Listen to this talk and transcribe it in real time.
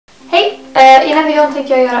I den här videon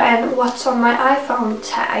tänkte jag göra en What's on my iPhone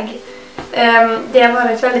tag. Det har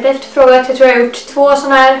varit väldigt efterfrågat. Jag tror jag har gjort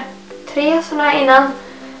tre sådana här innan.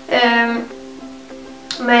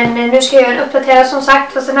 Men nu ska jag göra en uppdatera som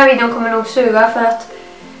sagt. Fast den här videon kommer nog suga för att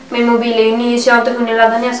min mobil är ju ny så jag har inte hunnit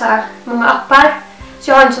ladda ner så här många appar.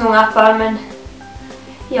 Så jag har inte så många appar men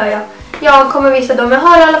ja. Jag kommer visa dem jag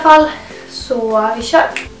har i alla fall. Så vi kör.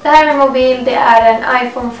 Det här är min mobil. Det är en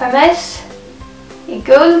iPhone 5S i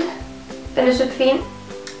guld. Den är superfin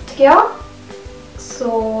tycker jag.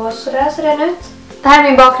 Så där ser den ut. Det här är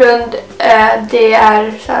min bakgrund. Det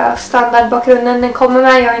är så här standardbakgrunden den kommer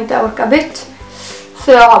med. Jag har inte orkat bytt.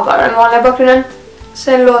 Så jag har bara den vanliga bakgrunden.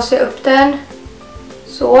 Sen låser jag upp den.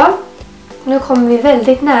 Så. Nu kommer vi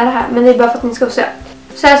väldigt nära här. Men det är bara för att ni ska få se.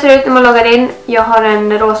 Så här ser det ut när man loggar in. Jag har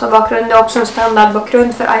en rosa bakgrund. Det är också en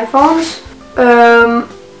standardbakgrund för iPhones.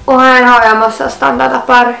 Och här har jag en massa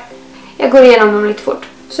standardappar. Jag går igenom dem lite fort.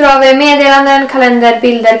 Så då har vi meddelanden, kalender,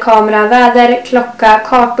 bilder, kamera, väder, klocka,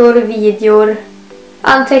 kartor, videor,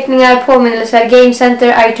 anteckningar, påminnelser, Game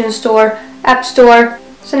Center, iTunes Store, App Store.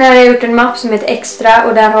 Sen har jag gjort en mapp som heter Extra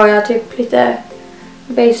och där har jag typ lite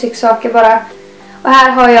basic saker bara. Och här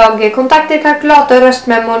har jag kontakter, kalkylator,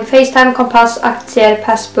 röstmemon, FaceTime, kompass, aktier,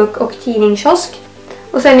 passbook och tidningskiosk.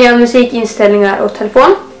 Och sen gör jag musikinställningar och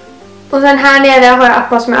telefon. Och sen här nere har jag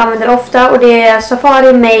appar som jag använder ofta och det är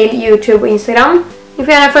Safari, Mail, YouTube och Instagram. Ni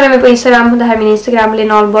får gärna följa mig på Instagram. Det här är min Instagram,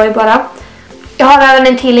 Linn Ahlborg bara. Jag har även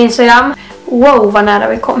en till Instagram. Wow, vad nära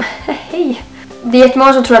vi kom. Hej. Det är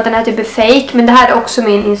jättemånga som tror att den här typ är fake, men det här är också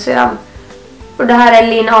min Instagram. Och det här är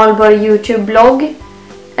Linn Ahlborg YouTube-blogg.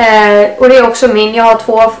 Och det är också min. Jag har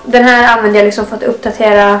två. Den här använder jag liksom för att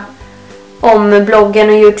uppdatera om bloggen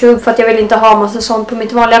och YouTube. För att jag vill inte ha massa sånt på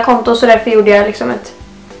mitt vanliga konto. Så därför gjorde jag liksom ett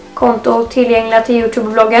konto tillgängligt till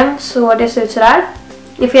YouTube-bloggen. Så det ser ut sådär.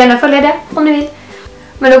 Ni får gärna följa det om ni vill.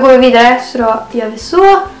 Men då går vi vidare, så då gör vi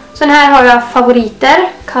så. Sen här har jag favoriter,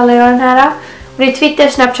 kallar jag den här. Och det är Twitter,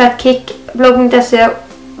 Snapchat, Kik, blogg.se,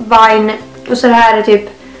 Vine. Och så det här är typ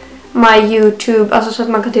My YouTube, alltså så att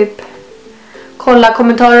man kan typ kolla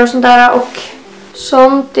kommentarer och sånt där. Och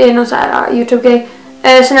sånt, det är någon så här YouTube-grej.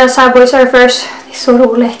 Sen har jag Subway Surfers, det är så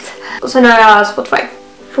roligt. Och sen har jag Spotify.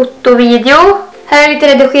 Fotovideo. Här är lite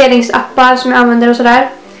redigeringsappar som jag använder och sådär.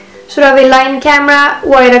 Så då har vi Line Camera,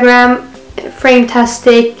 Wiregram,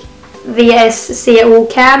 Frametastic, VSCO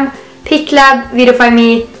Cam, Piclab, Videofy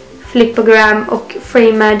Me, Flipogram och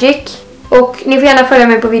Frame Magic. Och ni får gärna följa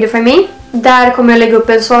mig på Videofy Me. Där kommer jag lägga upp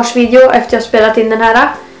en svarsvideo efter jag spelat in den här.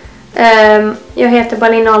 Jag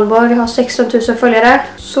heter Linn Ahlborg, jag har 16 000 följare.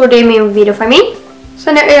 Så det är min Videofy Me.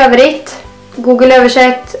 Sen är övrigt Google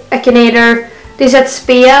översätt, Akinator. Det är så ett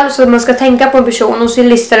spel så man ska tänka på en person och så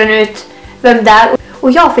listar den ut vem det är.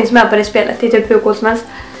 Och jag finns med på det spelet, det är typ hur coolt som helst.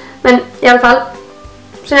 Men i alla fall.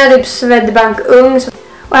 Sen är det typ Swedbank Ung.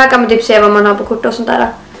 Och här kan man typ se vad man har på kort och sånt där.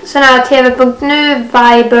 Sen är det tv.nu,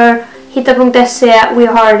 Viber, hitta.se, We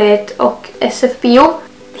Heard It och SF-bio.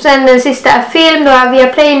 Sen den sista är film. Då har vi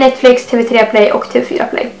Viaplay, Netflix, TV3 Play och TV4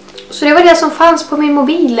 Play. Så det var det som fanns på min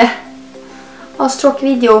mobil. Och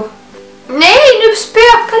stråkvideo. Nej, nu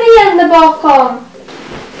spökar det igen där bakom.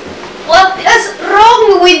 What is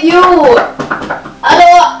wrong with you?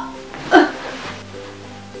 Hallå?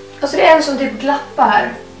 Alltså det är en som typ glappar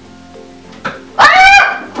här. Ah!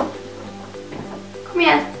 Kom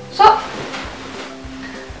igen. Så.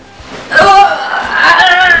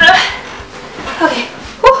 Okej.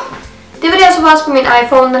 Det var det som fanns på min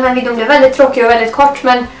iPhone. Den här videon blev väldigt tråkig och väldigt kort.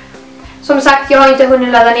 Men som sagt, jag har inte hunnit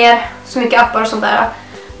ladda ner så mycket appar och sånt där.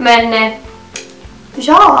 Men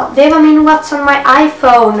ja, det var min What's on my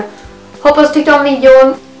iPhone. Hoppas du tyckte om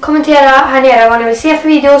videon. Kommentera här nere vad ni vill se för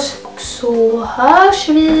videos. Och så hörs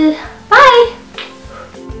vi. Bye!